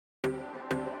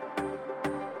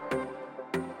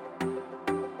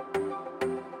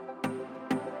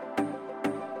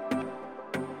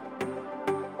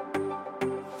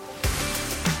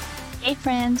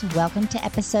friends. Welcome to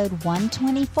episode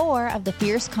 124 of the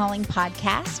Fierce Calling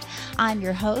podcast. I'm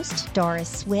your host,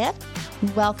 Doris Swift.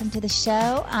 Welcome to the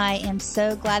show. I am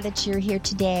so glad that you're here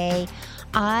today.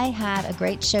 I have a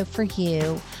great show for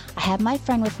you. I have my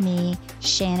friend with me,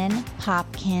 Shannon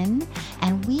Popkin,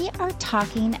 and we are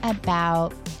talking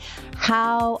about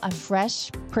how a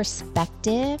fresh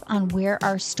perspective on where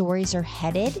our stories are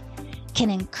headed can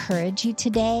encourage you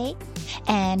today.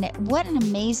 And what an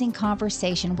amazing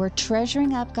conversation. We're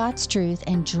treasuring up God's truth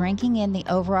and drinking in the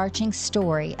overarching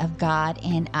story of God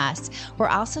in us. We're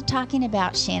also talking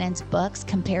about Shannon's books,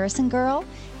 Comparison Girl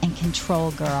and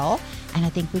Control Girl. And I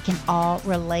think we can all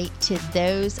relate to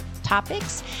those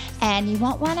topics. And you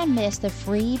won't want to miss the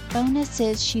free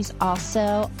bonuses she's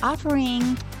also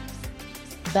offering.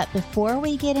 But before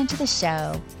we get into the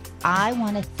show, I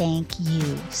want to thank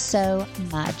you so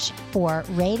much for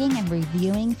rating and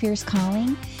reviewing Fierce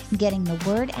Calling, getting the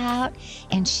word out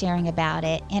and sharing about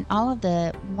it, and all of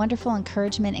the wonderful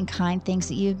encouragement and kind things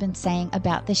that you've been saying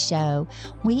about the show.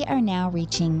 We are now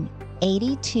reaching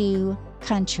 82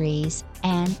 countries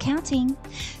and counting.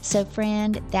 So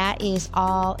friend, that is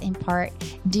all in part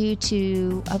due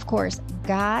to, of course,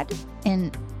 God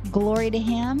and glory to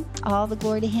Him, all the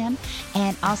glory to Him,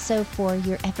 and also for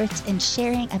your efforts in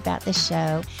sharing about the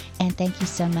show. And thank you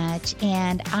so much.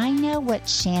 And I know what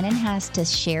Shannon has to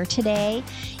share today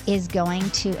is going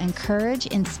to encourage,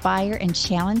 inspire, and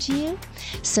challenge you.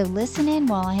 So listen in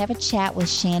while I have a chat with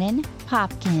Shannon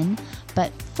Popkin.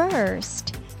 But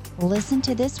first, listen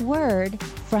to this word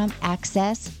from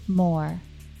Access More.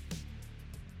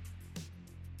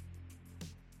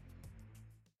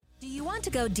 You want to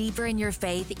go deeper in your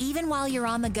faith even while you're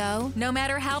on the go? No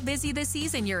matter how busy the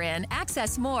season you're in,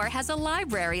 Access More has a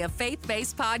library of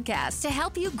faith-based podcasts to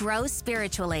help you grow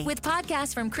spiritually. With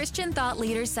podcasts from Christian thought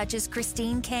leaders such as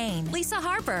Christine Kane, Lisa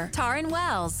Harper, Taryn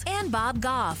Wells, and Bob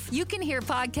Goff. You can hear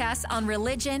podcasts on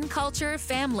religion, culture,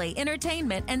 family,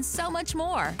 entertainment, and so much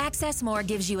more. Access More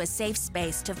gives you a safe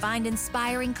space to find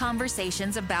inspiring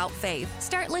conversations about faith.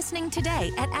 Start listening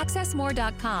today at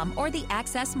accessmore.com or the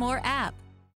Access More app.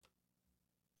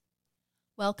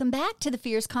 Welcome back to the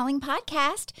Fierce Calling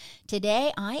podcast.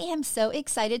 Today, I am so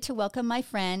excited to welcome my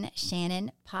friend,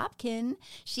 Shannon Popkin.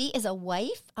 She is a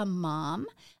wife, a mom,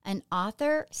 an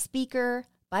author, speaker,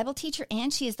 Bible teacher,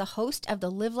 and she is the host of the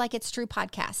Live Like It's True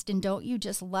podcast. And don't you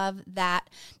just love that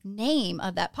name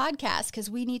of that podcast? Because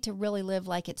we need to really live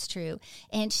like it's true.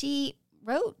 And she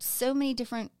wrote so many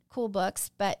different cool books,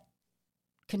 but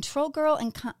Control Girl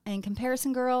and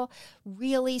Comparison Girl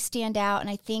really stand out. And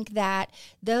I think that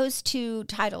those two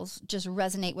titles just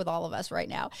resonate with all of us right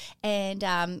now. And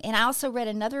I also read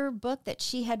another book that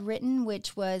she had written,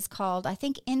 which was called, I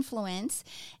think, Influence.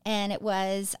 And it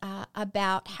was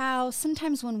about how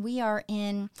sometimes when we are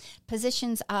in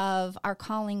positions of our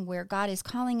calling where God is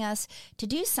calling us to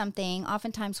do something,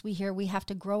 oftentimes we hear we have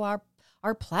to grow our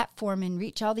platform and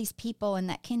reach all these people, and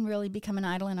that can really become an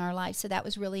idol in our life. So that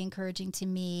was really encouraging to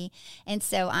me. And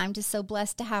so I'm just so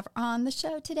blessed to have her on the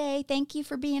show today. Thank you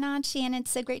for being on, Shannon. It's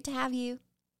so great to have you.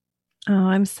 Oh,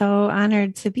 I'm so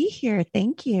honored to be here.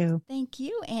 Thank you. Thank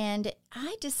you. And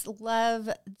I just love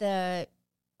the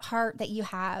heart that you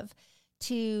have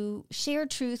to share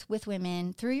truth with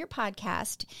women through your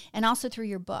podcast and also through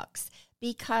your books,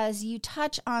 because you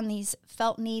touch on these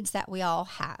felt needs that we all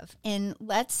have. And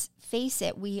let's face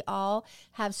it, we all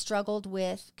have struggled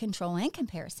with control and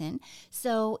comparison.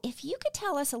 So if you could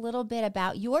tell us a little bit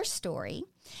about your story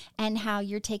and how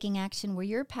you're taking action where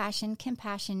your passion,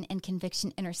 compassion, and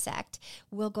conviction intersect,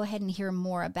 we'll go ahead and hear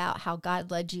more about how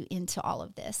God led you into all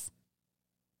of this.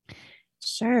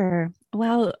 Sure.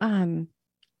 Well,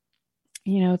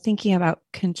 thinking about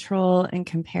control and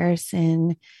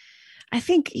comparison, I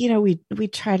think, we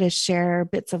try to share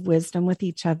bits of wisdom with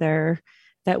each other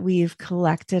that we've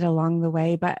collected along the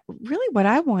way. But really what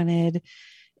I wanted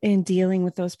in dealing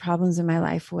with those problems in my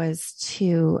life was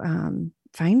to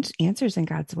find answers in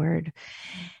God's word.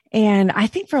 And I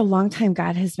think for a long time,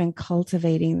 God has been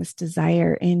cultivating this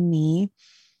desire in me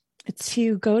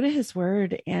to go to His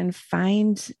word and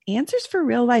find answers for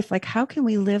real life. Like, how can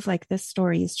we live like this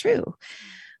story is true?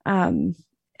 And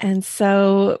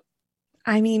so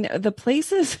the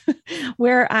places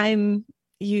where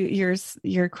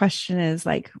your question is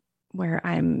like where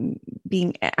I'm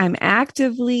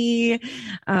actively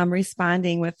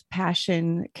responding with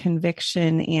passion,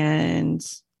 conviction, and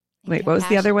wait, what was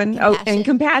the other one? Compassion. Oh, and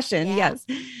compassion. Yeah. Yes.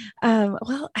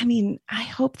 I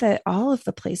hope that all of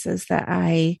the places that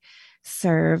I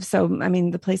serve. So,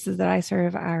 the places that I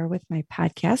serve are with my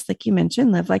podcast, like you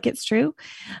mentioned, Live Like It's True.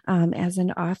 As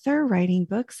an author, writing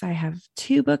books, I have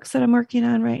 2 books that I'm working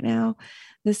on right now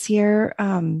this year.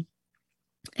 And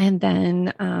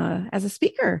then as a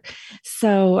speaker.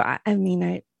 So, I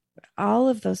mean, all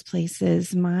of those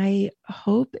places, my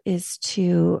hope is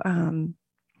to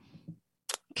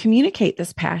communicate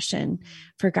this passion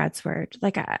for God's word.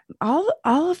 Like all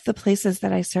of the places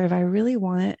that I serve, I really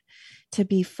want to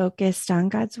be focused on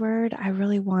God's word. I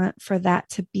really want for that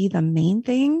to be the main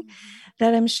thing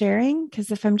that I'm sharing.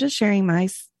 Because if I'm just sharing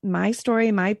my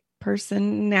story, my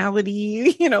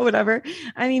personality, whatever,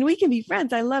 I mean, we can be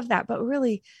friends. I love that. But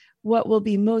really, what will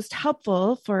be most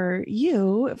helpful for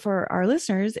you, for our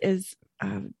listeners, is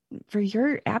for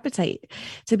your appetite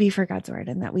to be for God's word,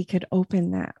 and that we could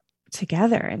open that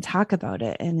together and talk about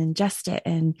it and ingest it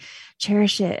and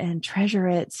cherish it and treasure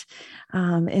it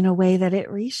in a way that it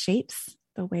reshapes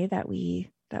the way that we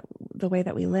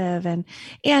live. And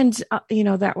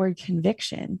that word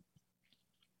conviction,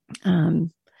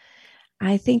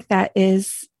 I think that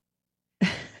is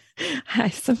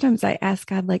sometimes I ask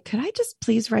God, like, could I just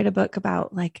please write a book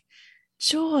about like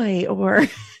joy or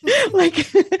like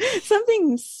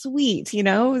something sweet,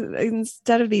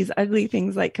 instead of these ugly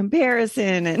things like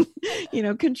comparison and,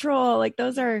 control. Like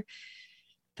those are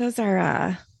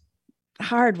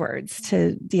hard words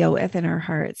to deal with in our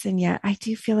hearts. And yet I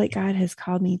do feel like God has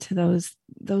called me to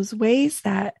those ways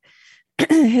that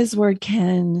his word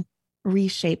can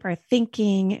reshape our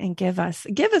thinking and give us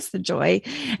the joy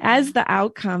as the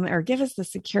outcome, or give us the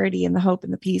security and the hope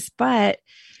and the peace. But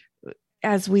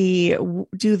as we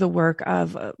do the work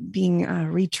of being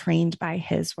retrained by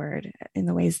his word in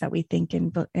the ways that we think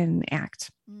and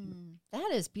act.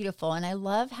 That is beautiful. And I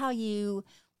love how you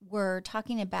were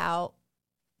talking about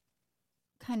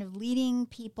kind of leading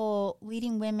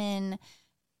women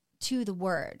to the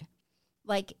word.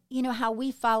 Like, how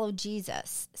we follow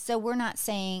Jesus. So we're not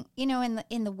saying,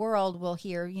 in the world we'll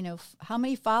hear, how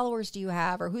many followers do you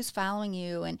have, or who's following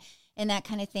you, and that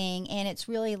kind of thing. And it's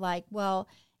really like, well,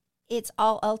 it's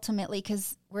all ultimately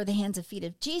because we're the hands and feet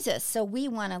of Jesus. So we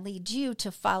want to lead you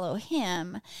to follow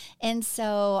him. And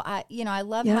so, I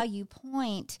love how you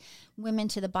point women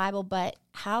to the Bible, but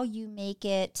how you make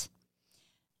it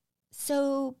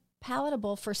so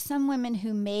palatable for some women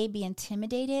who may be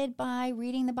intimidated by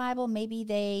reading the Bible. Maybe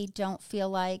they don't feel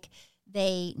like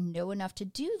they know enough to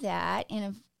do that. And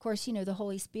of course, the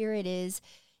Holy Spirit is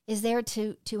there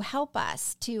to help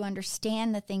us to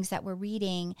understand the things that we're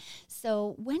reading.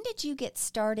 So when did you get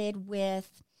started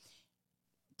with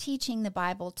teaching the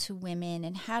Bible to women,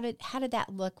 and how did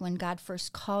that look when God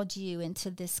first called you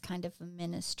into this kind of a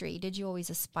ministry? Did you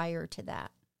always aspire to that?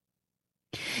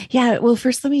 Yeah. Well,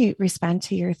 first, let me respond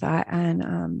to your thought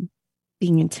on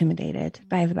being intimidated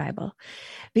by the Bible,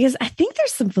 because I think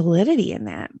there's some validity in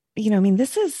that.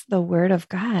 This is the word of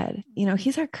God.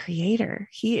 He's our creator.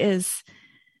 He is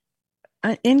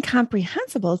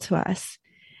incomprehensible to us.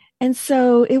 And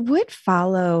so it would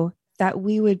follow that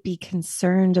we would be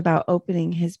concerned about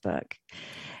opening his book.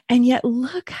 And yet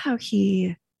look how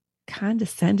he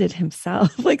condescended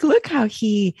himself. Like, look how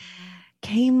he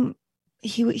came,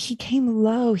 he came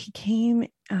low. He came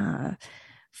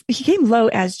low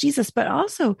as Jesus, but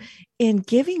also in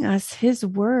giving us his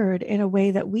word in a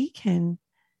way that we can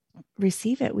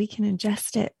receive it. We can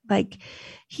ingest it. Like,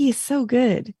 he is so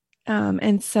good.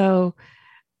 And so,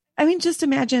 I mean, just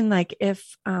imagine like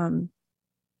if,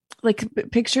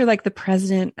 picture like the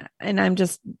president, and I'm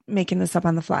just making this up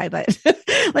on the fly, but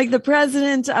like the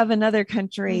president of another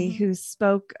country who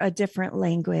spoke a different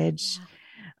language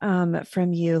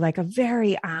from you, like a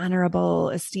very honorable,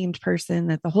 esteemed person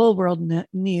that the whole world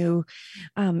knew.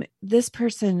 This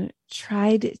person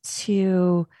tried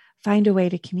to find a way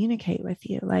to communicate with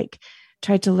you, like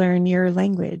tried to learn your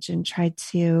language and tried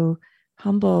to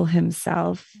humble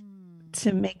himself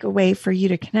to make a way for you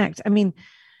to connect. I mean,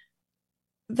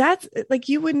 that's like,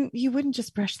 you wouldn't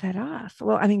just brush that off.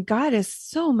 Well, I mean, God is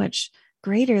so much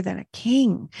greater than a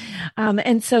king.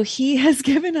 And so he has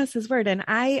given us his word, and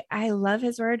I love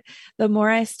his word. The more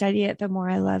I study it, the more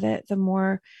I love it, the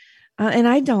more, and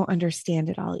I don't understand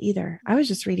it all either. I was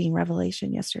just reading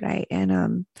Revelation yesterday, and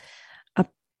a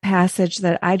passage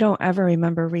that I don't ever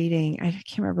remember reading. I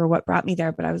can't remember what brought me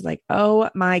there, but I was like, oh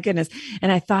my goodness.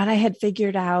 And I thought I had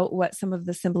figured out what some of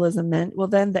the symbolism meant. Well,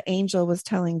 then the angel was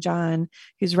telling John,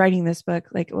 who's writing this book,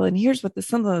 like, well, and here's what the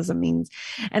symbolism means.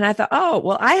 And I thought, oh,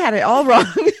 well, I had it all wrong.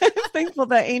 I'm thankful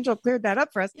that angel cleared that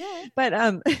up for us. Yeah. But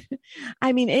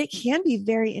I mean, it can be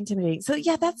very intimidating. So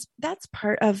yeah, that's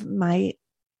part of my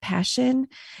passion.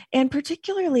 And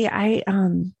particularly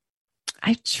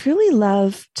I truly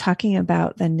love talking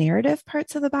about the narrative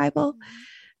parts of the Bible,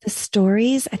 the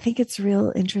stories. I think it's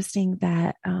real interesting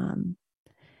that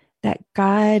that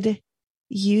God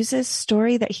uses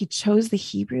story, that he chose the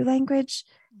Hebrew language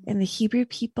and the Hebrew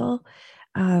people,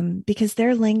 because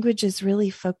their language is really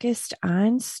focused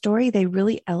on story. They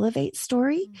really elevate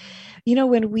story.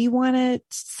 When we want to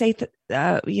say,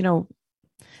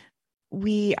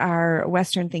 we are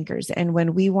Western thinkers, and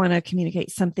when we want to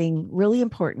communicate something really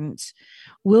important,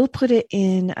 we'll put it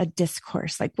in a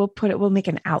discourse. Like we'll make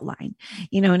an outline,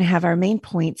 and have our main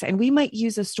points. And we might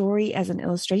use a story as an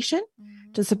illustration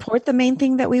to support the main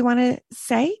thing that we want to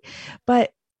say.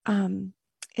 But in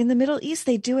the Middle East,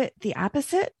 they do it the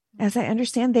opposite. As I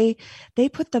understand, they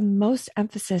put the most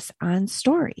emphasis on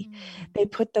story. They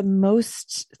put the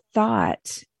most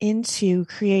thought into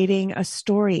creating a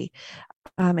story.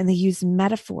 And they use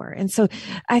metaphor. And so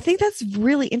I think that's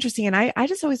really interesting. And I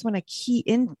just always want to key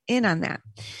in on that,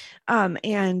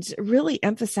 and really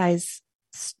emphasize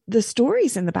the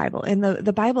stories in the Bible, and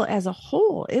the Bible as a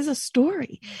whole is a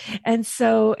story. And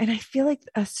I feel like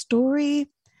a story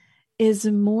is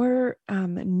more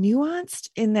nuanced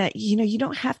in that, you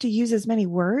don't have to use as many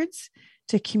words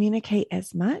to communicate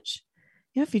as much.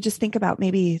 If you just think about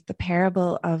maybe the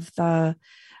parable of the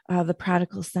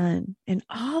prodigal son, and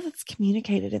all that's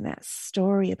communicated in that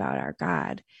story about our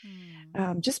God,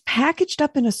 just packaged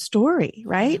up in a story,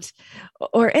 right?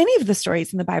 Or any of the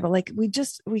stories in the Bible. Like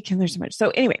there's so much. So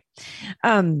anyway,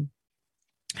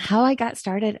 how I got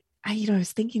started, I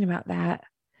was thinking about that,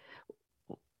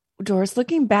 Doris,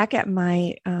 looking back at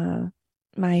my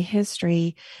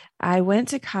history. I went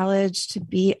to college to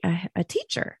be a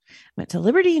teacher, went to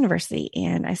Liberty University,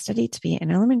 and I studied to be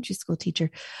an elementary school teacher.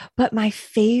 But my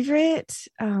favorite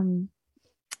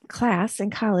class in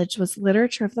college was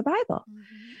literature of the Bible,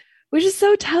 which is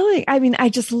so telling. I mean, I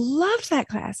just loved that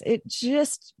class. It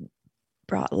just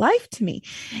brought life to me.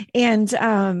 And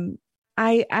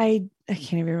I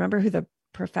can't even remember who the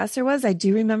professor was. I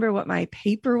do remember what my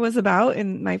paper was about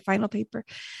in my final paper.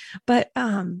 But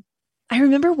I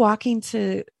remember walking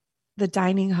to the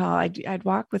dining hall. I'd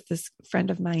walk with this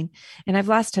friend of mine, and I've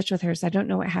lost touch with her, so I don't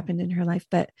know what happened in her life.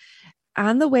 But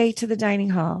on the way to the dining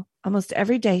hall, almost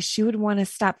every day, she would want to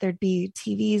stop. There'd be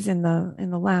TVs in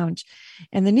the lounge,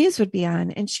 and the news would be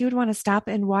on, and she would want to stop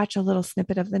and watch a little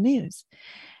snippet of the news.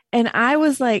 And I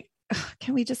was like,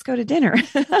 can we just go to dinner?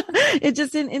 It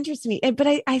just didn't interest me.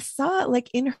 But I saw, like,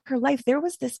 in her life, there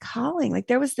was this calling, like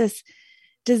there was this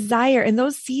desire, and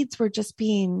those seeds were just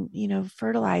being,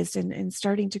 fertilized and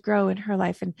starting to grow in her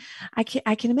life. And I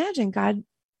can imagine God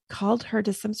called her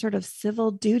to some sort of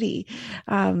civil duty,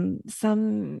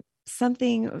 something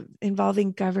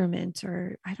involving government,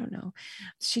 or I don't know.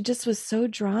 She just was so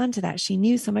drawn to that. She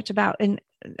knew so much about, and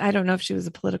I don't know if she was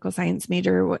a political science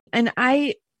major or what. And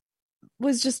I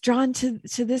was just drawn to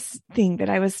this thing that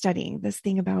I was studying, this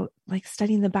thing about, like,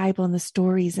 studying the Bible and the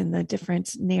stories and the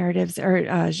different narratives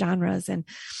or genres. And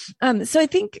so I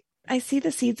think I see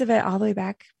the seeds of it all the way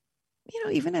back,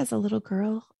 even as a little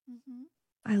girl.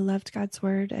 I loved God's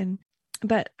word.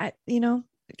 But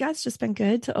God's just been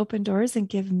good to open doors and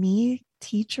give me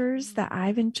teachers that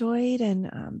I've enjoyed,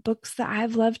 and books that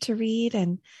I've loved to read,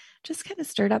 and just kind of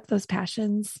stirred up those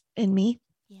passions in me.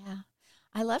 Yeah.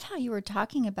 I love how you were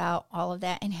talking about all of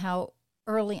that, and how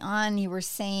early on you were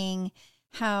saying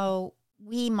how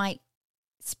we might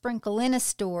sprinkle in a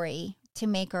story to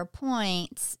make our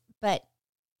points, but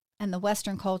in the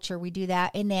Western culture, we do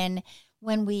that. And then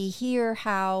when we hear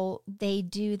how they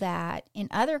do that in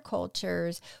other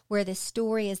cultures where the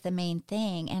story is the main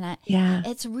thing, and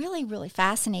it's really, really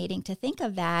fascinating to think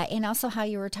of that. And also how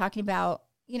you were talking about,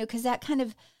 because that kind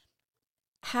of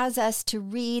has us to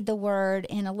read the word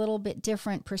in a little bit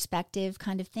different perspective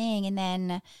kind of thing. And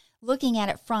then looking at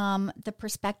it from the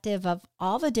perspective of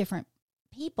all the different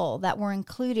people that were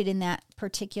included in that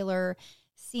particular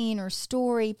scene or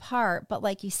story part. But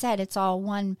like you said, it's all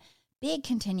one big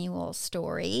continual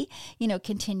story,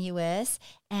 continuous.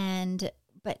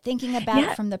 But thinking about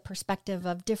it from the perspective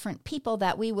of different people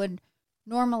that we would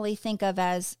normally think of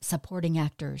as supporting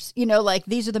actors, like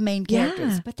these are the main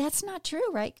characters, but that's not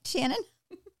true, right, Shannon?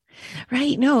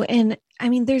 Right. No. And I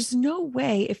mean, there's no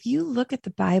way, if you look at the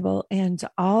Bible and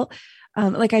all,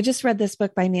 like I just read this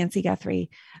book by Nancy Guthrie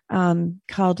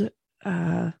called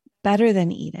Better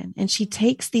Than Eden. And she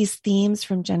takes these themes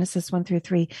from Genesis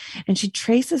 1-3, and she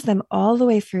traces them all the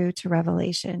way through to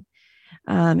Revelation.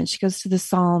 And she goes to the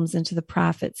Psalms and to the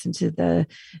prophets and to the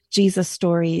Jesus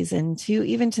stories and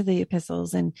even to the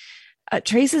epistles, and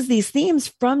traces these themes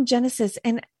from Genesis.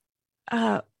 And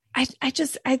I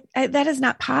that is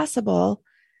not possible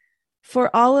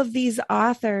for all of these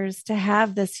authors to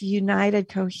have this united,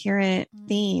 coherent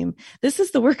theme. This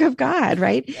is the work of God,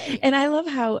 right? And I love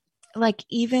how, like,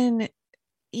 even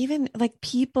even like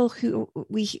people who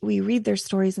we read their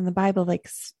stories in the Bible, like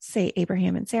say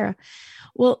Abraham and Sarah,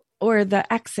 well, or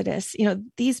the Exodus,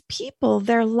 these people,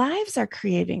 their lives are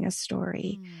creating a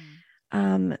story.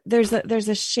 There's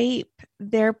a shape.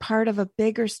 They're part of a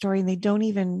bigger story and they don't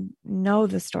even know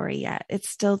the story yet. It's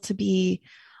still to be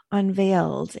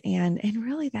unveiled. And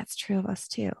really that's true of us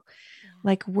too. Yeah.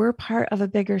 Like we're part of a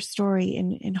bigger story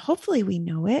and hopefully we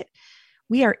know it.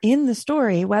 We are in the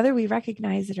story, whether we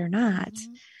recognize it or not.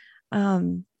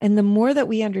 And the more that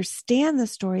we understand the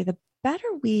story, the better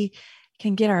we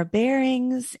can get our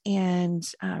bearings and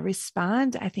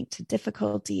respond, I think, to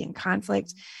difficulty and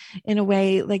conflict in a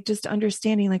way, like just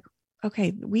understanding like,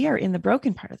 okay, we are in the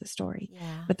broken part of the story,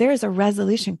 but there is a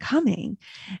resolution coming.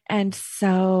 And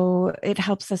so it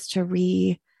helps us to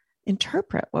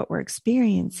reinterpret what we're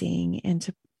experiencing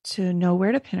and to know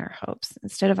where to pin our hopes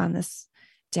instead of on this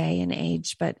day and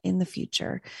age, but in the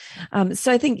future.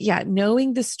 So I think,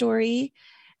 knowing the story,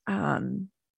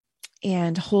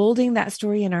 and holding that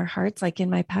story in our hearts, like in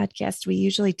my podcast, we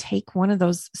usually take one of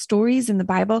those stories in the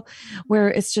Bible where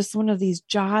it's just one of these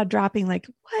jaw dropping, like,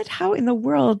 what, how in the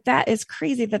world? That is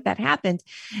crazy that happened.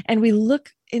 And we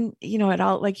look in, at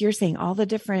all, like you're saying, all the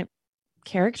different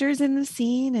characters in the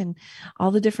scene and all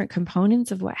the different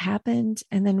components of what happened.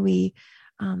 And then we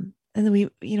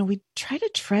try to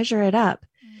treasure it up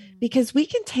because we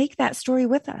can take that story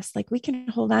with us. Like we can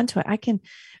hold on to it. I can,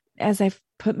 as I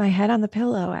put my head on the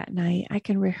pillow at night, I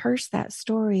can rehearse that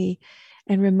story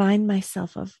and remind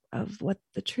myself of what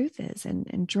the truth is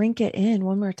and drink it in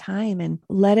one more time and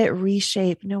let it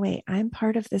reshape. No, wait, I'm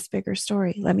part of this bigger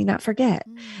story. Let me not forget.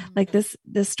 Like this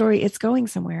story, it's going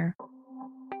somewhere.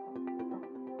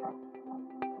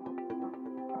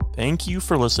 Thank you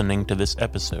for listening to this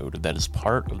episode that is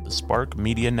part of the Spark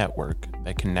Media Network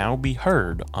that can now be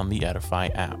heard on the Edify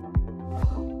app.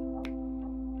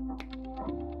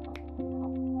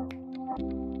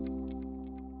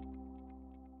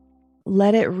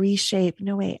 Let it reshape.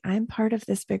 No, wait, I'm part of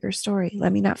this bigger story.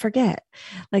 Let me not forget.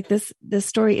 Like this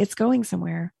story, it's going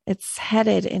somewhere. It's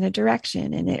headed in a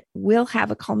direction and it will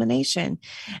have a culmination.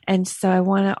 And so I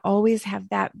want to always have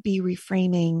that be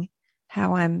reframing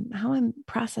how I'm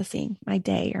processing my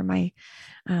day or my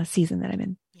season that I'm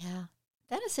in. Yeah,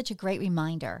 that is such a great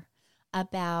reminder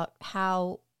about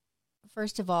how,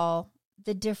 first of all,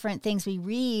 the different things we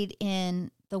read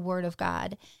in the Word of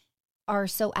God are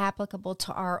so applicable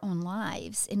to our own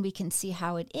lives, and we can see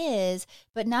how it is,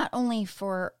 but not only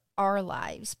for our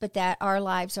lives, but that our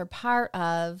lives are part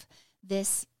of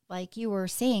this, like you were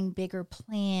saying, bigger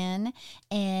plan.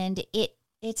 And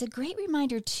it's a great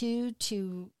reminder too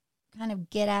to kind of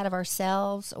get out of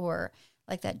ourselves, or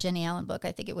like that Jenny Allen book,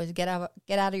 I think it was get out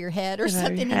of your head or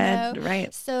something,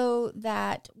 right? So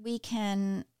that we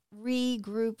can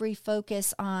regroup,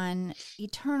 refocus on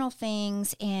eternal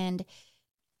things and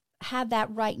have that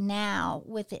right now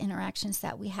with the interactions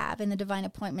that we have and the divine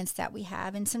appointments that we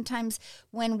have. And sometimes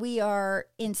when we are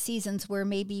in seasons where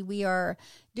maybe we are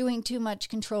doing too much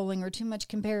controlling or too much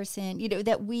comparison,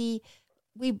 that we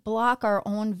block our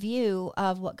own view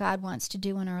of what God wants to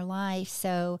do in our life.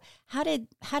 So how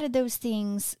did those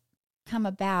things come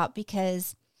about?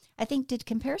 Because I think, did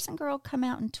Comparison Girl come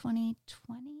out in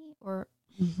 2020 or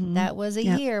that was a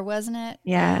year, wasn't it?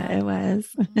 Yeah, it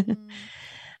was.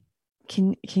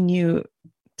 Can you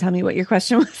tell me what your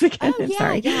question was again? Oh, yeah,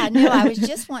 sorry. Yeah. No, I was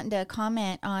just wanting to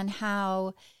comment on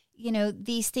how,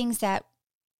 these things that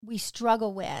we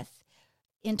struggle with,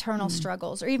 internal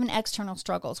struggles or even external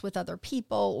struggles with other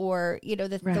people, or,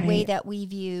 the way that we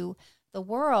view the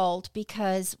world,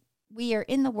 because we are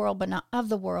in the world, but not of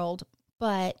the world.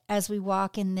 But as we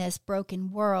walk in this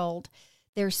broken world,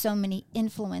 there's so many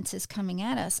influences coming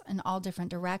at us in all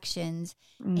different directions.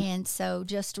 And so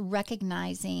just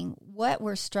recognizing what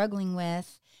we're struggling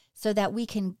with so that we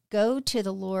can go to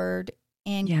the Lord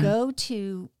and go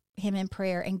to him in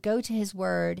prayer and go to his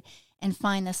word and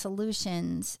find the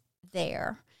solutions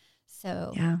there.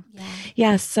 So,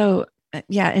 yeah. So,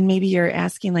 and maybe you're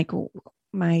asking like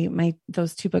my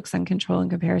those two books on control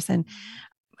and comparison,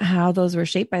 how those were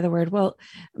shaped by the word. Well,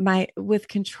 with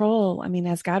control, I mean,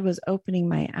 as God was opening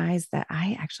my eyes that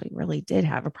I actually really did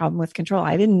have a problem with control.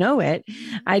 I didn't know it.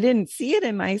 I didn't see it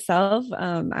in myself.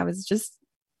 I was just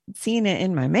seeing it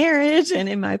in my marriage and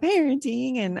in my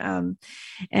parenting.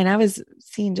 And I was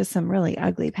seeing just some really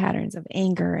ugly patterns of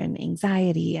anger and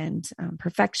anxiety and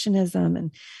perfectionism.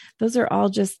 And those are all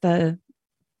just the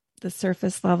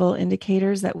surface level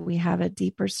indicators that we have a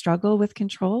deeper struggle with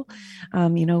control.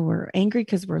 We're angry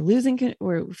because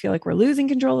we feel like we're losing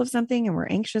control of something, and we're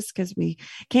anxious because we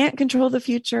can't control the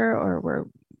future, or we're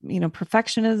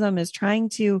perfectionism is trying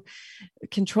to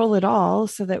control it all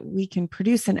so that we can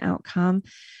produce an outcome.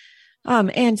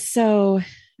 And so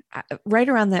right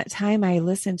around that time, I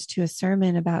listened to a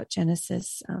sermon about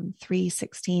Genesis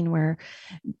 3:16, where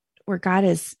God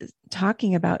is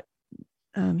talking about,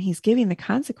 he's giving the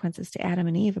consequences to Adam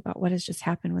and Eve about what has just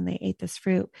happened when they ate this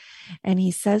fruit. And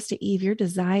he says to Eve, your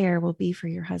desire will be for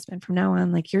your husband. From now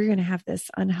on, like, you're going to have this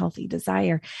unhealthy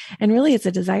desire. And really, it's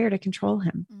a desire to control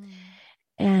him.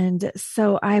 And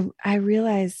so I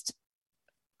realized,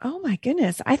 oh my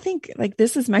goodness, I think like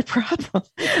this is my problem.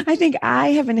 I think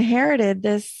I have inherited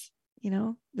this,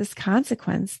 this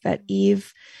consequence that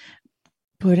Eve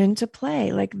put into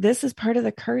play. Like, this is part of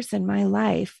the curse in my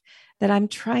life, that I'm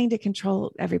trying to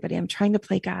control everybody. I'm trying to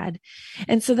play God.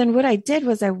 And so then what I did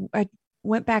was I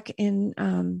went back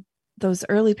in those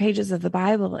early pages of the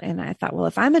Bible, and I thought, well,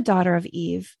 if I'm a daughter of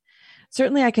Eve,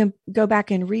 certainly I can go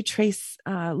back and retrace,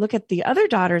 look at the other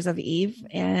daughters of Eve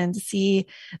and see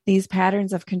these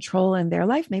patterns of control in their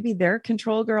life. Maybe they're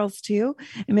control girls too.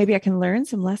 And maybe I can learn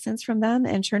some lessons from them.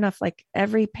 And sure enough, like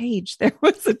every page, there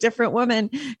was a different woman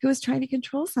who was trying to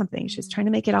control something. She was trying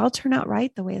to make it all turn out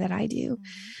right the way that I do.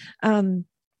 And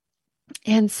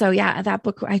so, yeah, that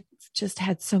book, I just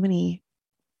had so many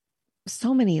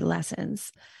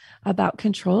lessons about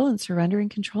control and surrendering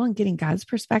control and getting God's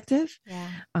perspective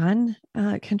on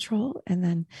control. And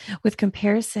then with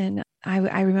comparison,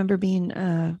 I remember being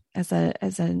as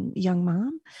a young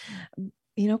mom,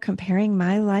 comparing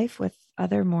my life with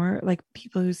other more like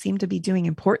people who seem to be doing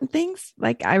important things.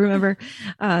 Like I remember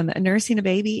nursing a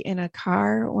baby in a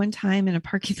car one time in a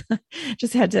parking lot,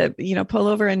 just had to, pull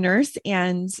over and nurse,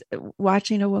 and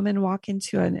watching a woman walk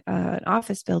into an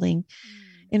office building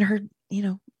in her,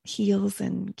 heels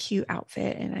and cute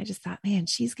outfit. And I just thought, man,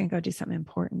 she's going to go do something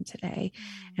important today.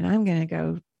 And I'm going to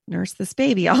go nurse this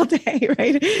baby all day.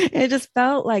 Right. And it just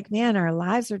felt like, man, our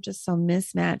lives are just so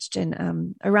mismatched.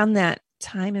 And around that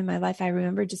time in my life, I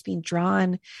remember just being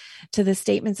drawn to the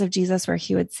statements of Jesus where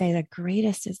he would say, the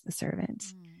greatest is the servant.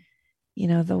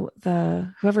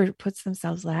 The whoever puts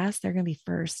themselves last, they're going to be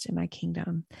first in my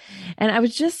kingdom. And I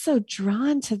was just so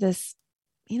drawn to this,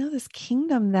 this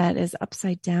kingdom that is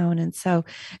upside down. And so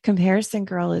Comparison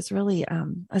Girl is really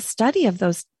a study of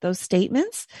those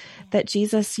statements that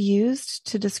Jesus used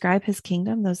to describe his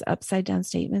kingdom, those upside down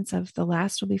statements of the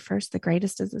last will be first, the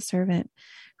greatest is the servant,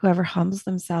 whoever humbles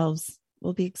themselves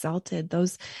will be exalted,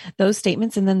 those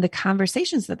statements. And then the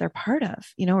conversations that they're part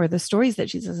of, or the stories that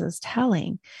Jesus is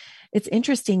telling. It's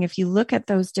interesting. If you look at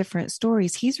those different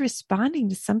stories, he's responding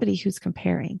to somebody who's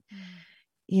comparing.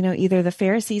 Either the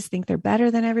Pharisees think they're better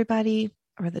than everybody,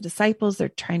 or the disciples, they're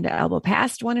trying to elbow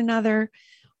past one another,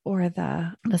 or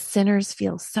the sinners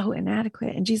feel so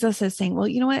inadequate. And Jesus is saying, well,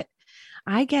 you know what?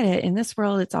 I get it. In this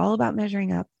world, it's all about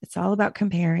measuring up. It's all about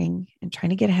comparing and trying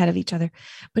to get ahead of each other.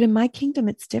 But in my kingdom,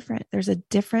 it's different. There's a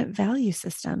different value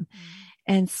system.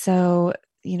 And so,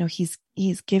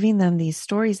 he's giving them these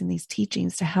stories and these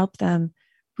teachings to help them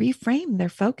reframe their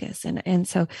focus. And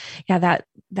so, yeah,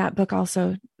 that book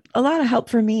also, a lot of help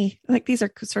for me. Like, these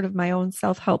are sort of my own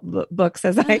self-help books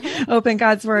as I open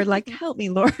God's word, like, help me,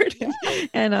 Lord.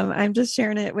 And I'm just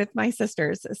sharing it with my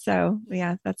sisters. So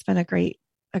yeah, that's been a great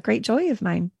joy of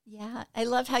mine. Yeah. I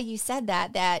love how you said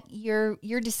that you're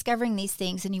discovering these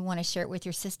things and you want to share it with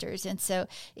your sisters. And so,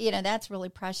 that's really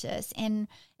precious. And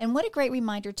what a great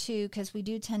reminder too, because we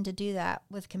do tend to do that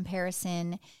with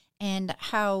comparison, and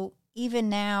how even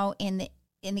now in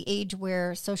the age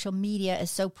where social media is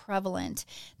so prevalent,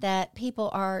 that people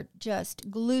are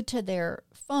just glued to their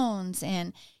phones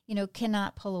and,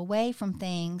 cannot pull away from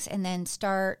things, and then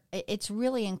it's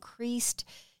really increased,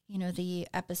 the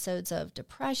episodes of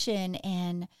depression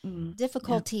and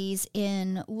difficulties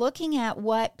in looking at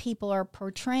what people are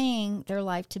portraying their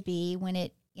life to be, when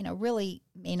it, really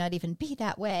may not even be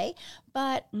that way,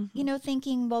 but,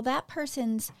 thinking, well, that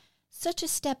person's such a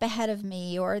step ahead of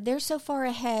me, or they're so far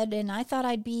ahead and I thought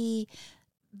I'd be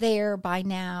there by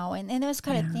now, and those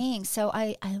kind of things. So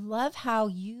I love how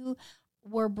you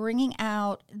were bringing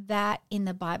out that in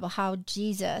the Bible, how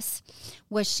Jesus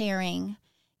was sharing,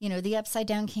 the upside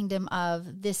down kingdom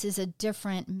of this is a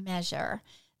different measure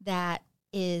that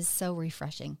is so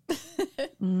refreshing.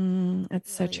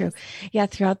 That's so true. Yeah.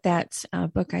 Throughout that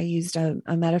book, I used a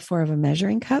metaphor of a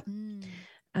measuring cup.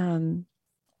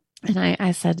 And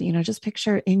I said, just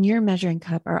picture in your measuring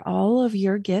cup are all of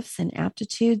your gifts and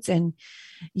aptitudes and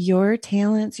your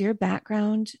talents, your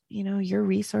background, your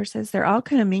resources. They're all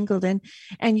kind of mingled in,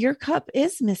 and your cup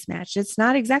is mismatched. It's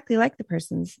not exactly like the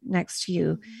person's next to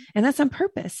you. And that's on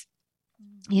purpose,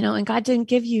 and God didn't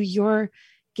give you your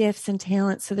gifts and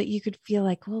talents so that you could feel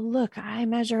like, well, look, I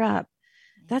measure up.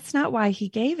 that's not why he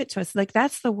gave it to us. Like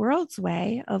that's the world's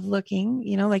way of looking,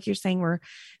 like you're saying, we're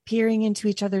peering into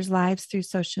each other's lives through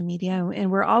social media, and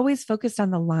we're always focused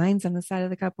on the lines on the side of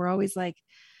the cup. We're always like,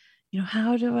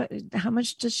 how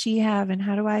much does she have? And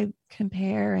how do I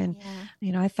compare? And,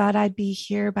 I thought I'd be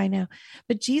here by now,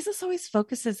 but Jesus always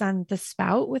focuses on the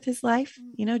spout with his life.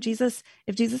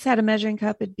 If Jesus had a measuring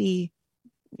cup, it'd be,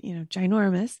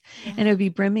 ginormous, and it would be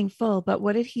brimming full. But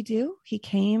what did he do? He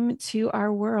came to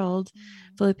our world.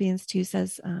 Philippians 2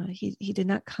 says, he did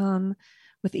not come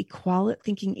with equality,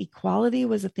 thinking equality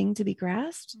was a thing to be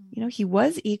grasped. He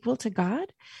was equal to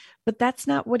God, but that's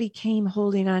not what he came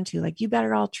holding on to. Like, you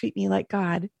better all treat me like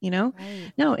God,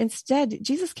 Right. No, instead,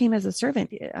 Jesus came as a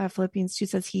servant. Philippians 2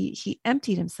 says he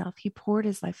emptied himself. He poured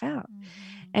his life out.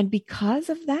 And because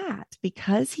of that,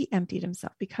 because he emptied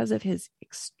himself, because of his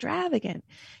extravagant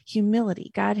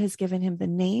humility, God has given him the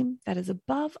name that is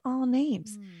above all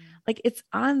names. Like, it's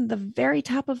on the very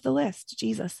top of the list,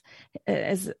 Jesus,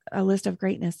 as a list of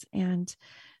greatness. And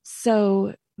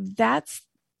so that's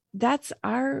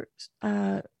our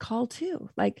call too.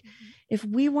 Like, if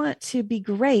we want to be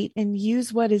great and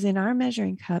use what is in our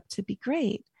measuring cup to be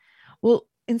great, well,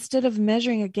 instead of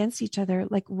measuring against each other,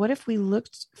 like, what if we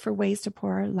looked for ways to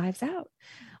pour our lives out?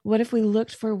 What if we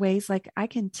looked for ways, like, I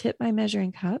can tip my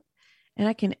measuring cup and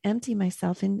I can empty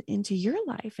myself into your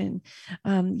life and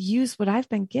use what I've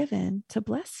been given to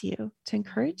bless you, to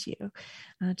encourage you,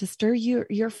 to stir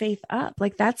your faith up.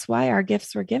 Like, that's why our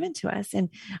gifts were given to us. And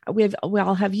we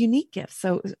all have unique gifts.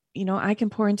 So, I can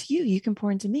pour into you, you can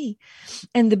pour into me.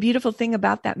 And the beautiful thing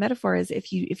about that metaphor is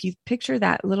if you picture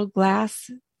that little glass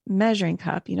measuring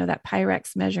cup, that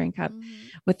Pyrex measuring cup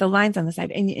with the lines on the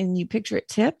side, and you picture it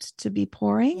tipped to be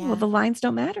pouring, well, the lines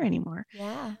don't matter anymore.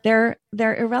 They're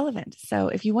irrelevant. So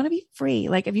if you want to be free,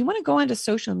 like if you want to go onto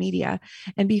social media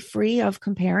and be free of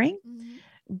comparing,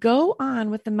 go on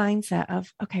with the mindset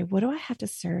of, okay, what do I have to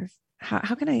serve?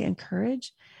 How can I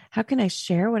encourage? How can I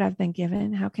share what I've been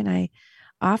given? How can I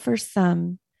offer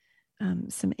some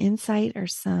insight or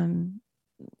some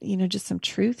just some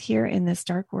truth here in this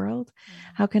dark world?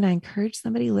 How can I encourage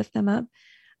somebody, lift them up?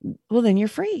 Well, then you're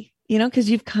free, because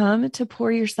you've come to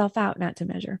pour yourself out, not to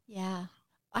measure. Yeah.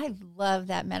 I love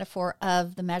that metaphor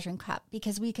of the measuring cup,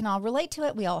 because we can all relate to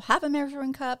it. We all have a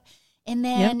measuring cup. And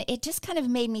then it just kind of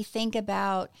made me think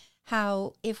about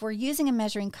how if we're using a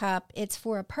measuring cup, it's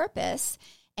for a purpose.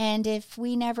 And if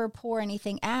we never pour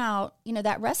anything out,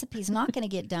 that recipe is not going to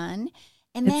get done.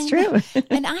 And then, it's true.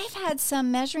 And I've had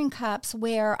some measuring cups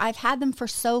where I've had them for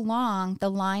so long, the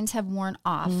lines have worn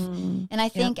off. And I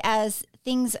think as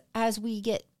we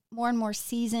get more and more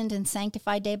seasoned and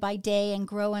sanctified day by day and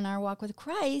grow in our walk with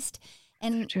Christ,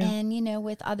 and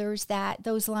with others, that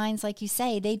those lines, like you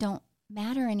say, they don't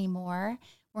matter anymore.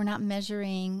 We're not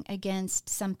measuring against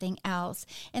something else.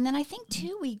 And then I think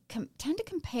too, we tend to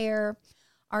compare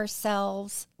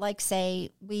ourselves, like,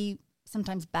 say, we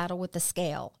sometimes battle with the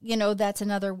scale, that's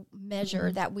another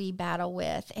measure that we battle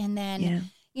with. And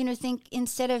then, think,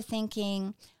 instead of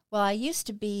thinking, well, I used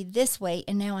to be this weight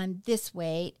and now I'm this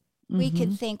weight, we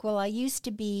could think, well, I used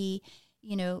to be,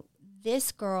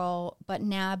 this girl, but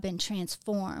now I've been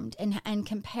transformed, and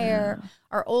compare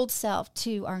our old self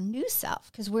to our new self,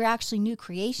 because we're actually new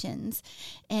creations.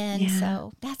 And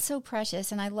so that's so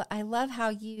precious. And I love how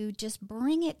you just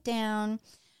bring it down,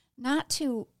 not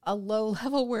to a low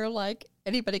level where like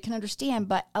anybody can understand,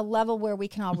 but a level where we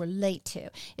can all relate to.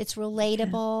 It's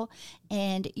relatable.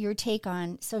 And your take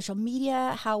on social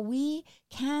media, how we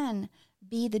can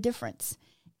be the difference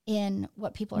in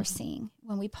what people are seeing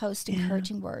when we post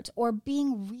encouraging words, or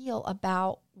being real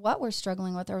about what we're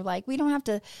struggling with, or like, we don't have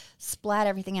to splat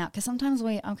everything out, because sometimes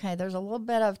there's a little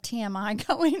bit of TMI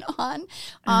going on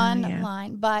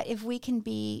online, but if we can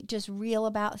be just real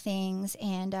about things,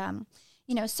 and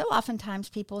so oftentimes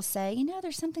people say,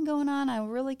 there's something going on, I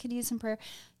really could use some prayer.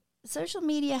 Social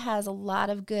media has a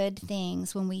lot of good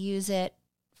things when we use it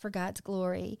for God's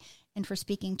glory and for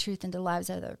speaking truth into the lives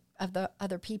of the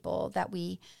other people that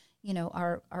we,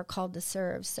 are called to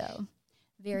serve. So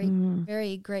very,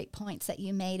 very great points that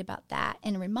you made about that,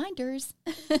 and reminders.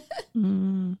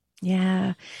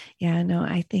 Yeah. No,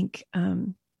 I think,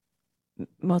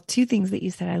 two things that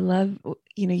you said. I love,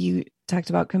 you talked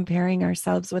about comparing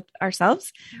ourselves with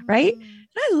ourselves, right? And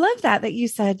I love that you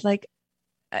said, like,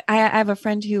 I have a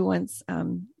friend who once,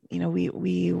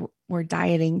 we were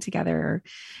dieting together, or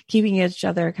keeping each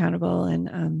other accountable.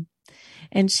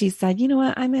 And she said, you know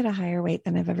what, I'm at a higher weight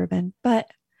than I've ever been, but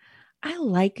I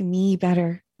like me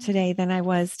better today than I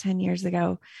was 10 years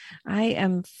ago. I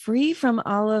am free from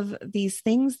all of these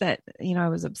things that, I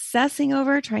was obsessing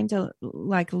over, trying to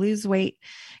like lose weight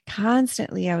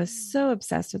constantly. I was so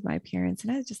obsessed with my appearance,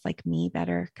 and I was just like me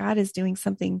better. God is doing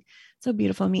something so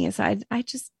beautiful in me. So I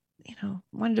just,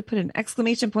 wanted to put an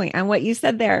exclamation point on what you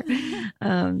said there.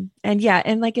 And yeah.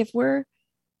 And like, if I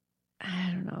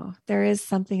don't know, there is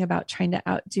something about trying to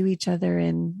outdo each other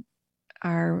in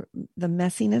the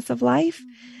messiness of life.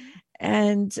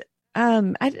 And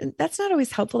that's not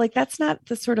always helpful. Like, that's not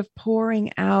the sort of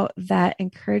pouring out that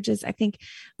encourages. I think,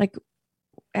 like,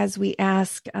 as we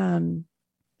ask, am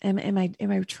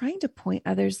I trying to point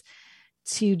others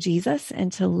to Jesus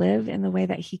and to live in the way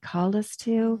that he called us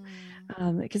to?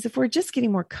 Because if we're just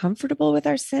getting more comfortable with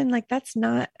our sin, like, that's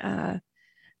not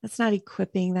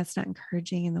equipping, that's not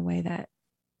encouraging in the way that,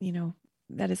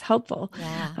 that is helpful.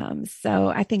 Yeah. So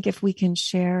I think if we can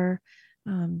share,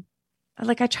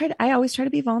 like I always try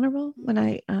to be vulnerable when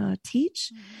I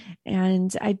teach,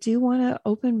 and I do want to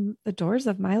open the doors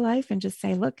of my life and just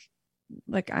say, look,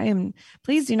 like,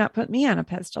 please do not put me on a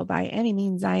pedestal by any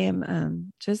means. I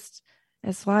am just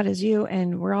as flawed as you,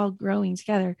 and we're all growing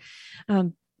together.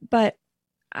 But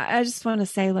I just want to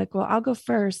say, like, well, I'll go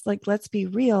first. Like, let's be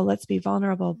real, let's be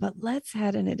vulnerable, but let's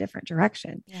head in a different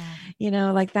direction.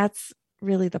 Yeah. Like, that's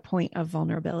really the point of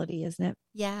vulnerability, isn't it?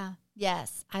 Yeah.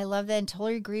 Yes. I love that and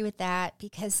totally agree with that,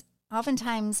 because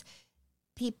oftentimes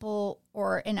people,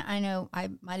 and I know I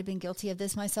might have been guilty of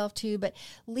this myself too, but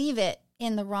leave it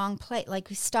in the wrong place. Like,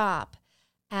 we stop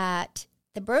at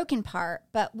the broken part,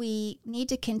 but we need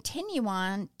to continue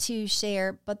on to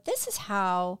share, but this is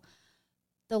how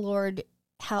the Lord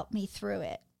helped me through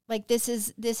it. Like, this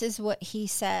is what he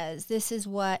says. This is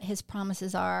what his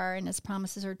promises are, and his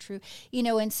promises are true.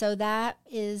 And so that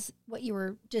is what you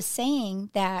were just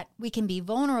saying, that we can be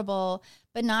vulnerable,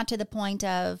 but not to the point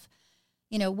of,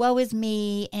 woe is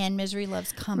me and misery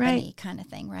loves company kind of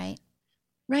thing, right?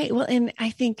 Right. Well, and I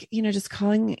think, just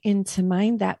calling into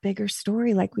mind that bigger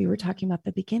story, like we were talking about at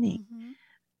the beginning.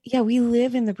 Yeah, we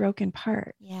live in the broken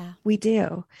part. Yeah. We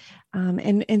do.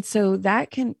 And so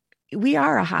we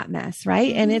are a hot mess,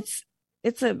 right? And it's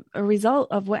a result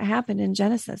of what happened in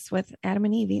Genesis with Adam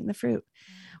and Eve eating the fruit.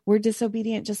 We're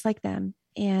disobedient just like them.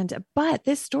 But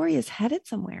this story is headed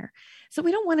somewhere. So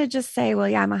we don't want to just say, well,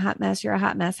 yeah, I'm a hot mess, you're a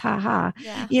hot mess, ha ha.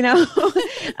 Yeah.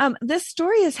 This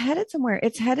story is headed somewhere.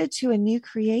 It's headed to a new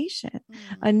creation,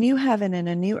 a new heaven and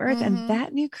a new earth. And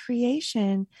that new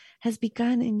creation has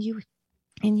begun in you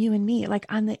and me. Like,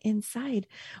 on the inside,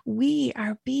 we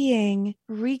are being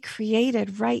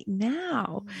recreated right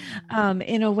now,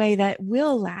 in a way that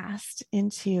will last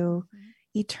into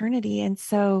eternity. And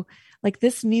so, like,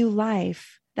 this new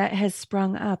life that has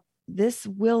sprung up, this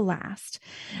will last.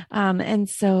 And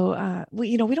so,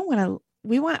 we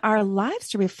want our lives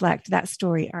to reflect that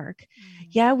story arc.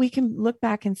 Yeah, we can look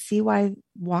back and see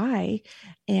why,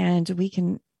 and we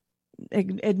can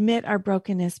admit our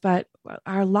brokenness, but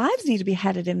our lives need to be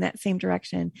headed in that same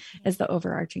direction as the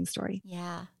overarching story.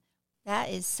 Yeah, that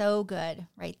is so good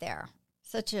right there.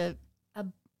 Such a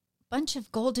bunch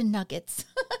of golden nuggets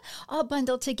all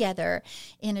bundled together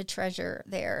in a treasure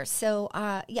there. So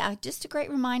yeah, just a great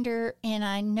reminder. And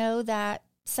I know that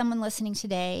someone listening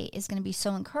today is going to be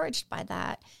so encouraged by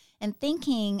that, and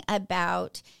thinking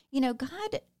about,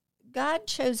 God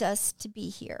chose us to be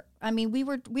here. I mean, we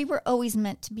were always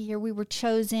meant to be here. We were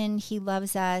chosen. He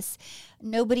loves us.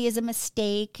 Nobody is a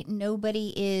mistake.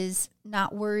 Nobody is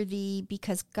not worthy,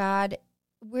 because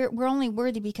we're only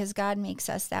worthy because God makes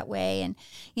us that way. And,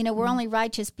 we're only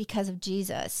righteous because of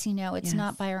Jesus. It's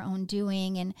not by our own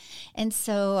doing. And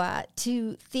so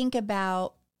to think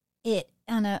about it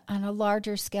on a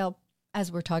larger scale,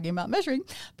 as we're talking about measuring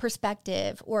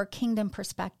perspective or kingdom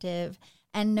perspective,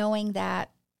 and knowing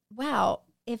that, wow,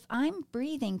 if I'm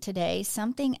breathing today,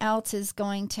 something else is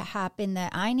going to happen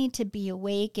that I need to be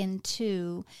awakened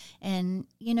to, and,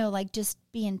 like, just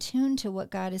be in tune to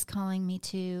what God is calling me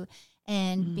to,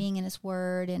 and being in his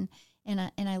word. And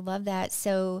I love that.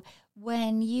 So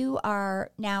when you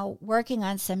are now working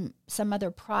on some other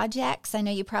projects, I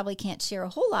know you probably can't share a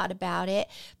whole lot about it,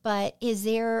 but is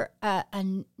there a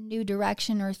new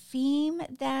direction or theme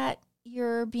that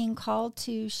you're being called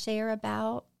to share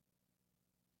about?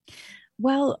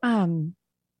 Well,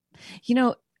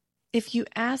 if you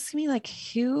ask me, like,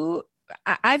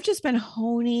 I've just been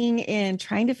honing and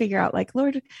trying to figure out, like,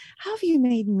 Lord, how have you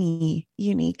made me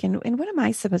unique, and what am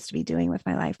I supposed to be doing with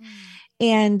my life?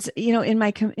 And, in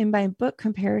my book,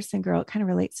 Comparison Girl, it kind of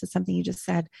relates to something you just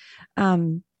said.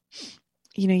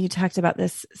 You talked about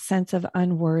this sense of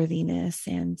unworthiness,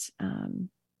 and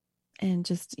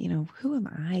just, who am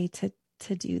I to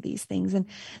to do these things. And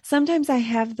sometimes I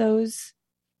have those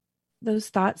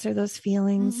thoughts or those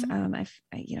feelings.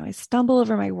 I stumble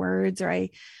over my words, or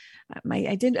I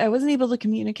wasn't able to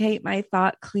communicate my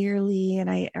thought clearly. And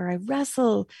I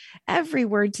wrestle every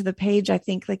word to the page. I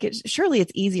think surely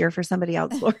it's easier for somebody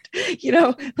else, Lord,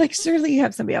 surely you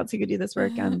have somebody else who could do this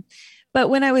work. But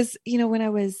when I was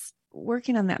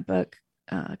working on that book,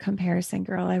 Comparison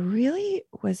Girl, I really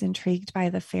was intrigued by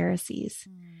the Pharisees,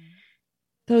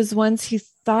 those ones who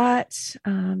thought,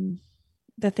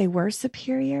 that they were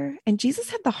superior, and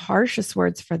Jesus had the harshest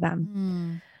words for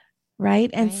them. Right.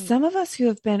 And some of us who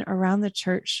have been around the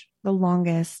church the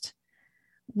longest,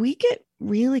 we get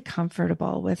really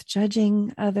comfortable with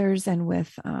judging others and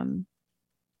with,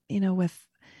 with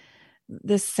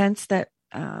this sense that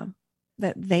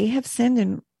they have sinned,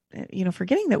 and,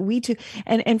 forgetting that we too,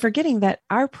 and forgetting that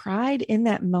our pride in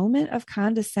that moment of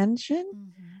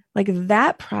condescension, like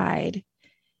that pride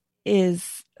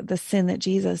is the sin that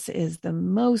Jesus is the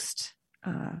most,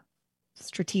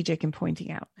 strategic in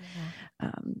pointing out.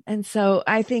 And so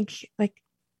I think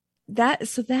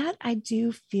that I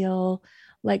do feel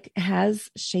like has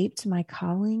shaped my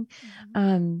calling.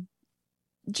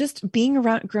 Just being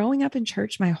around, growing up in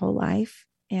church my whole life,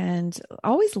 and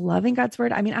always loving God's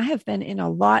word. I mean, I have been in a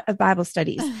lot of Bible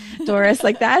studies, Doris,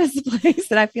 that is the place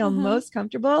that I feel most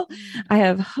comfortable. I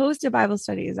have hosted Bible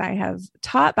studies. I have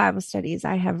taught Bible studies.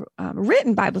 I have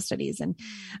written Bible studies. And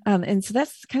so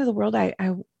that's kind of the world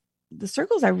the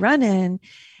circles I run in.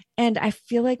 And I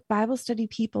feel like Bible study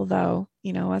people, though,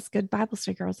 us good Bible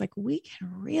study girls, we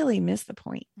can really miss the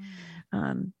point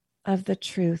of the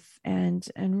truth and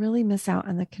really miss out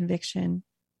on the conviction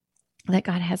that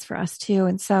God has for us too.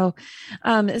 And so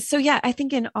yeah, I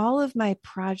think in all of my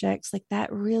projects,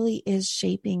 that really is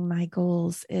shaping my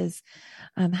goals, is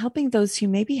helping those who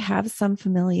maybe have some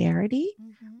familiarity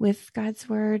with God's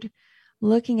word,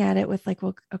 looking at it with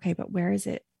well, okay, but where is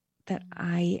it that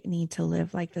I need to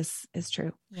live like this is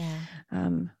true? Yeah.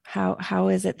 How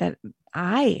is it that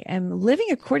I am living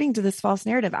according to this false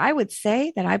narrative? I would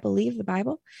say that I believe the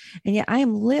Bible, and yet I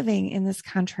am living in this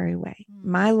contrary way.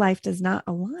 My life does not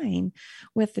align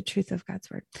with the truth of God's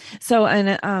word. So,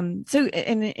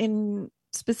 in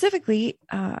specifically,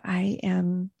 I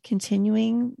am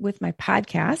continuing with my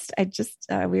podcast. I just,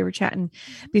 we were chatting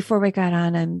before we got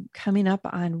on. I'm coming up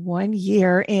on 1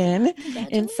 year in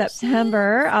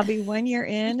September. I'll be 1 year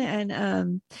in,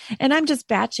 and I'm just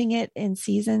batching it in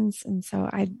seasons. And so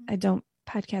I don't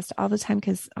podcast all the time,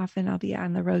 because often I'll be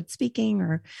on the road speaking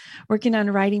or working on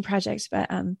writing projects.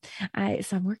 But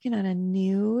so I'm working on a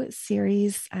new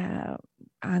series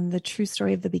on the true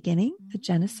story of the beginning, the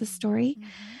Genesis story,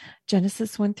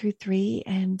 Genesis 1-3.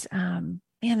 And man,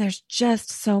 there's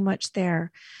just so much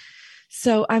there.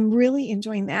 So I'm really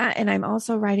enjoying that. And I'm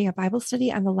also writing a Bible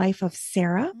study on the life of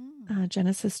Sarah,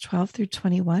 Genesis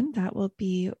 12-21. That will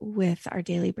be with Our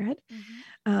Daily Bread,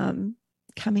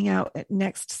 coming out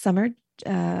next summer,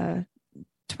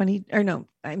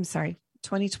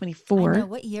 2024. I know.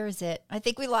 What year is it? I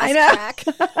think we lost track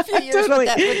a few years with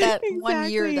that exactly. 1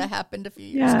 year that happened a few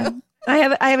years ago. I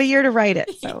have a year to write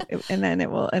it. So, and then it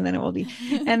will be.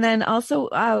 And then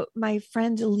also, my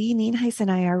friend Lee Nienhuis and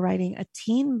I are writing a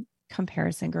teen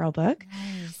comparison girl book.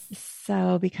 Nice.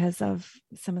 So because of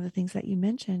some of the things that you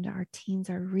mentioned, our teens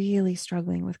are really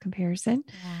struggling with comparison.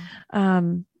 Yeah.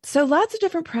 So lots of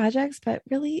different projects, but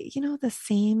really, the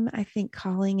same, I think,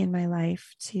 calling in my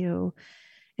life to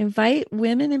invite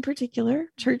women in particular,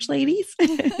 church ladies,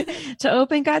 to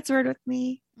open God's word with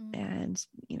me and,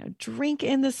 drink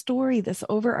in the story, this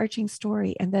overarching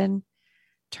story, and then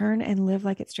turn and live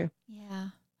like it's true. Yeah.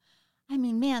 I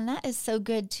mean, man, that is so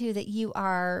good too, that you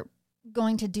are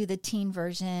going to do the teen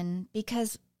version,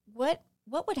 because what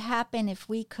would happen if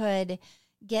we could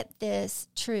get this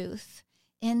truth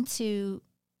into,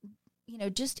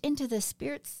 just into the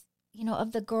spirits,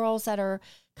 of the girls that are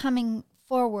coming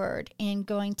forward and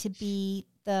going to be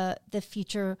the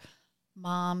future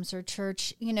moms or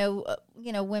church,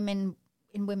 women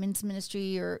in women's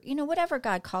ministry, or, whatever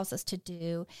God calls us to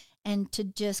do, and to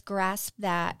just grasp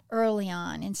that early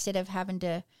on, instead of having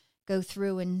to go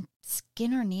through and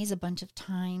skin our knees a bunch of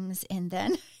times. And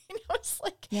then, it's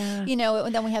and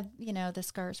then we have, the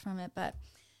scars from it. But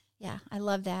yeah, I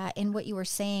love that. And what you were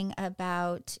saying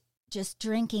about just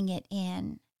drinking it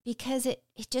in, because it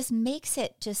just makes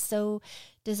it just so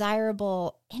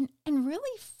desirable and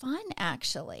really fun,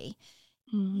 actually,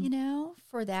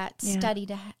 for that study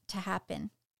to happen.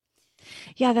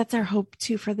 Yeah, that's our hope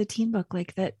too for the teen book,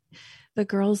 that the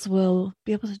girls will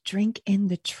be able to drink in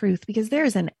the truth, because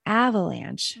there's an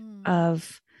avalanche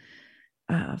of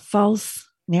false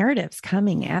narratives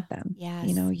coming Yeah. at them. Yes.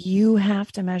 You know, you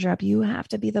have to measure up. You have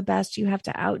to be the best. You have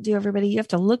to outdo everybody. You have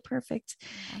to look perfect.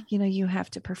 Yeah. You know, you have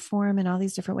to perform in all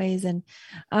these different ways. And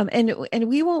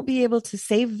we won't be able to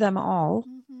save them all.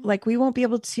 Mhm. Like we won't be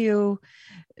able to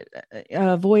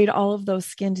avoid all of those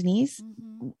skinned knees.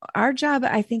 Mhm. Our job,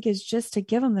 I think, is just to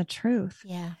give them the truth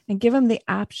Yeah. and give them the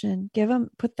option,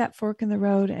 put that fork in the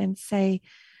road and say,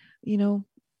 you know,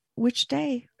 which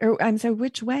way are you going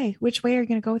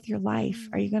to go with your life?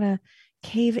 Are you going to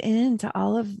cave in to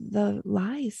all of the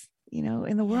lies, you know,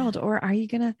 in the world, or are you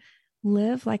going to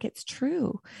live like it's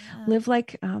true? Live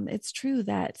like it's true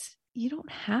that you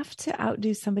don't have to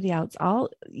outdo somebody else.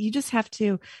 You just have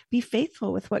to be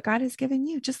faithful with what God has given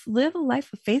you. Just live a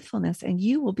life of faithfulness and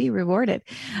you will be rewarded.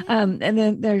 And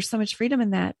then there's so much freedom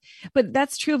in that. But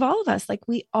that's true of all of us. Like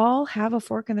we all have a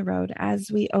fork in the road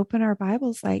as we open our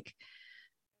Bibles, like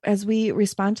as we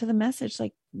respond to the message,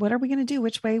 like, what are we going to do?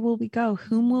 Which way will we go?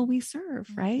 Whom will we serve?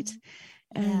 Right.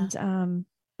 And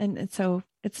so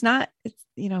it's,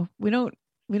 you know, we don't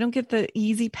get the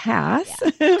easy pass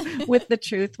with the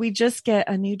truth. We just get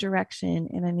a new direction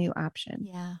and a new option.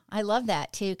 Yeah. I love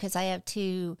that too. 'Cause I have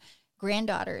 2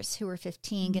 granddaughters who are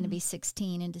 15, going to be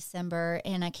 16 in December.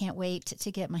 And I can't wait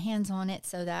to get my hands on it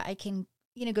so that I can,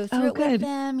 you know, go through it with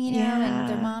them, you know, and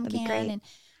their mom can. And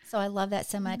so I love that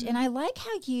so much. And I like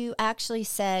how you actually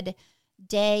said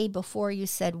day before you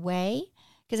said way,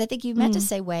 because I think you meant to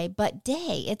say way, but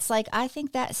day. It's like, I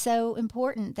think that's so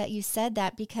important that you said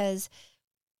that, because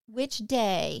which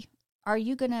day are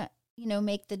you going to, you know,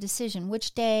 make the decision?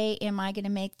 Which day am I going to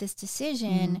make this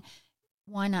decision?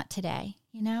 Why not today?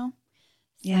 You know?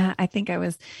 Yeah, I think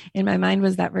in my mind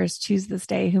was that verse, choose this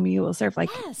day whom you will serve.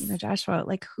 Like, you know, Joshua,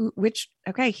 like it's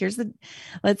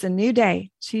a new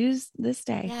day. Choose this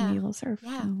day whom you will serve.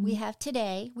 Yeah. We have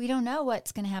today. We don't know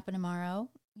what's going to happen tomorrow.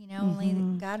 You know, only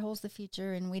God holds the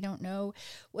future, and we don't know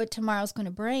what tomorrow's going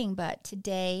to bring. But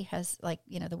today has, like,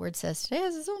 you know, the word says today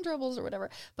has its own troubles or whatever.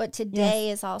 But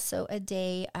today is also a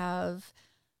day of,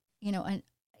 you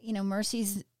know,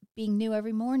 mercies being new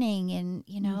every morning, and,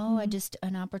 you know, just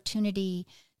an opportunity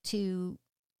to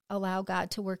allow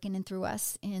God to work in and through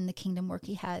us in the kingdom work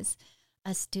he has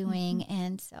us doing.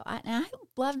 And so I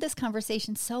love this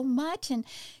conversation so much. And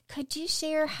could you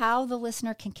share how the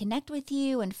listener can connect with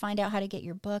you and find out how to get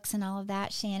your books and all of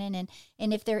that, Shannon?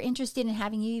 And if they're interested in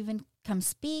having you even come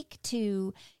speak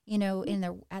to, you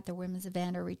know, at the women's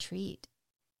event or retreat.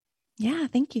 Yeah,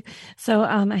 thank you. So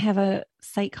I have a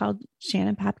site called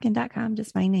shannonpopkin.com,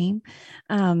 just my name.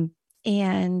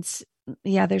 And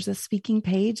there's a speaking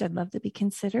page. I'd love to be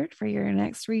considered for your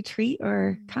next retreat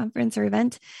or conference or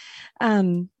event.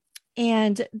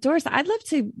 And Doris, I'd love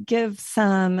to do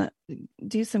some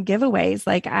giveaways.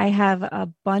 Like I have a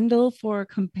bundle for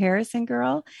Comparison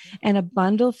Girl and a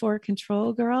bundle for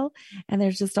Control Girl. And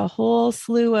there's just a whole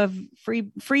slew of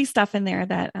free stuff in there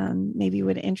that maybe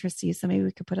would interest you. So maybe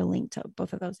we could put a link to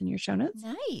both of those in your show notes.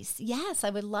 Nice. Yes, I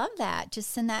would love that.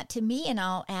 Just send that to me and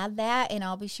I'll add that, and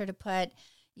I'll be sure to put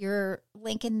your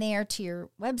link in there to your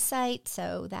website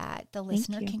so that the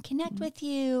listener can connect with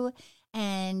you.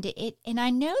 And I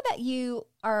know that you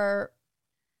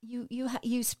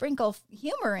sprinkle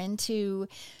humor into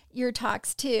your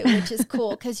talks too, which is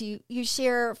cool, because you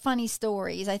share funny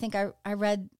stories. I think I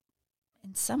read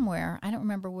in somewhere, I don't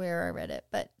remember where I read it,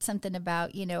 but something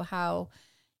about, you know, how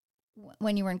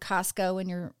when you were in Costco and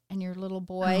your little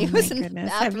boy was in the bathroom.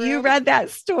 Have you read that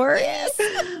story? Yes.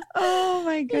 Oh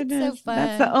my goodness. So fun.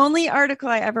 That's the only article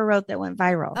I ever wrote that went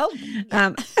viral. Oh,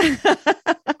 yeah.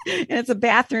 And it's a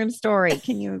bathroom story.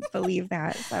 Can you believe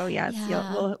that? So yes,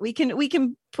 we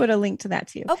can put a link to that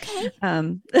too. Okay.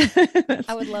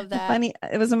 I would love that. Funny.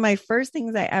 It was one of my first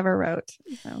things I ever wrote.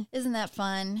 So. Isn't that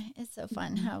fun? It's so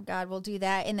fun how God will do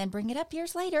that and then bring it up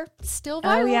years later. Still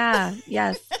viral. Oh yeah.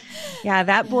 Yes. Yeah.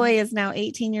 That boy is now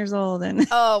 18 years old. And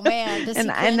oh man.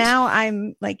 And now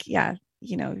I'm like, yeah,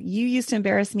 you know, you used to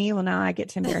embarrass me. Well, now I get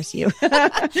to embarrass you.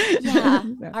 Yeah.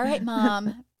 All right,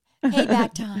 Mom.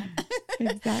 Payback time.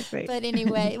 Exactly. But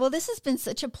anyway, well, this has been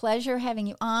such a pleasure having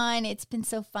you on. It's been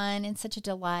so fun and such a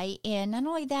delight. And not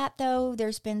only that, though,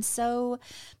 there's been so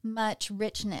much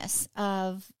richness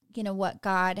of, you know, what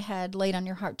God had laid on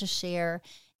your heart to share,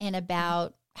 and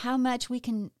about how much we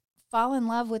can fall in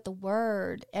love with the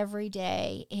word every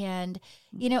day. And,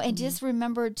 you know, and just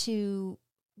remember to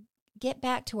get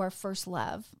back to our first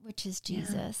love, which is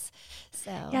Jesus.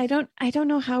 So yeah, I don't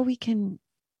know how we can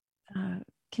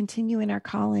continue in our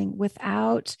calling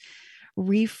without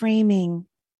reframing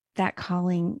that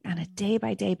calling on a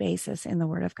day-by-day basis in the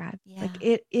Word of God. Like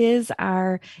it is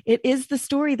the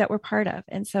story that we're part of.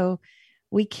 And so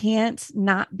we can't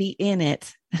not be in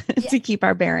it to keep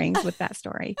our bearings with that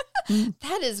story.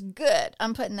 That is good.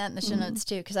 I'm putting that in the show notes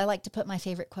too, because I like to put my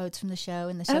favorite quotes from the show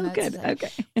in the show notes. Good.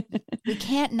 Okay. We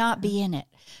can't not be in it.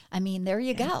 I mean, there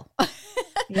you go.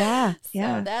 Yeah.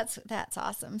 So that's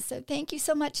awesome. So thank you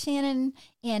so much, Shannon.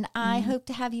 And I hope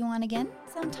to have you on again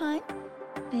sometime.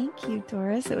 Thank you,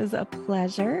 Doris. It was a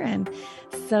pleasure and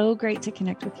so great to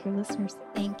connect with your listeners.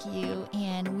 Thank you.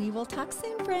 And we will talk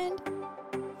soon, friend.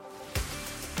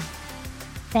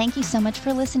 Thank you so much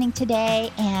for listening today,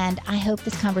 and I hope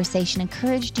this conversation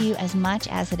encouraged you as much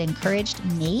as it encouraged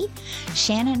me.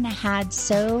 Shannon had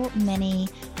so many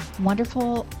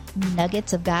wonderful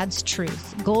nuggets of God's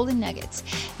truth, golden nuggets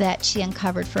that she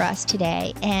uncovered for us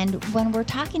today. And when we're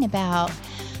talking about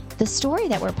the story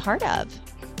that we're part of,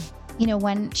 you know,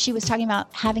 when she was talking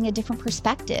about having a different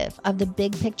perspective of the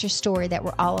big picture story that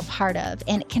we're all a part of,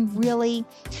 and it can really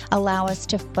allow us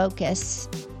to focus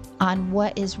on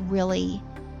what is really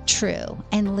true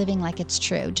and living like it's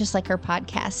true, just like her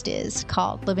podcast is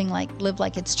called Live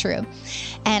Like It's True.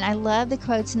 And I love the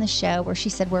quotes in the show where she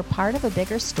said, we're part of a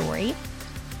bigger story.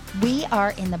 We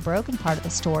are in the broken part of the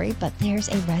story, but there's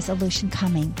a resolution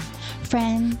coming.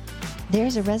 Friend,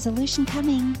 there's a resolution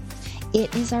coming.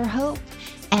 It is our hope.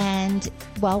 And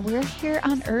while we're here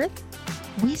on earth,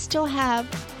 we still have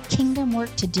kingdom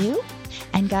work to do.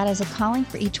 And God has a calling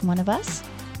for each one of us,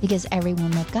 because every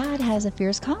woman of God has a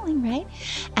fierce calling, right?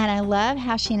 And I love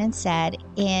how Shannon said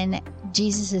in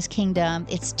Jesus's kingdom,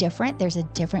 it's different. There's a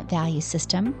different value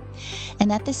system, and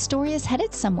that this story is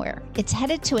headed somewhere. It's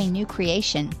headed to a new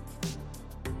creation.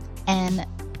 And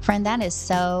friend, that is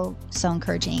so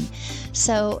encouraging.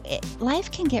 So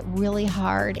life can get really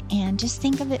hard, and just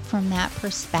think of it from that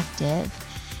perspective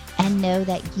and know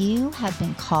that you have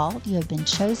been called, you have been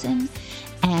chosen,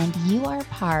 and you are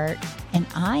part, and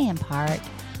I am part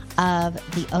of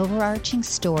the overarching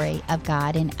story of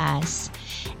God in us.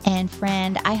 And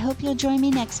friend, I hope you'll join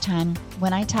me next time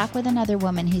when I talk with another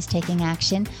woman who's taking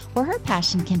action where her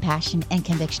passion, compassion, and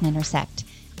conviction intersect.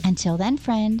 Until then,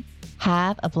 friend,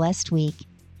 have a blessed week,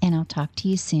 and I'll talk to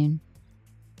you soon.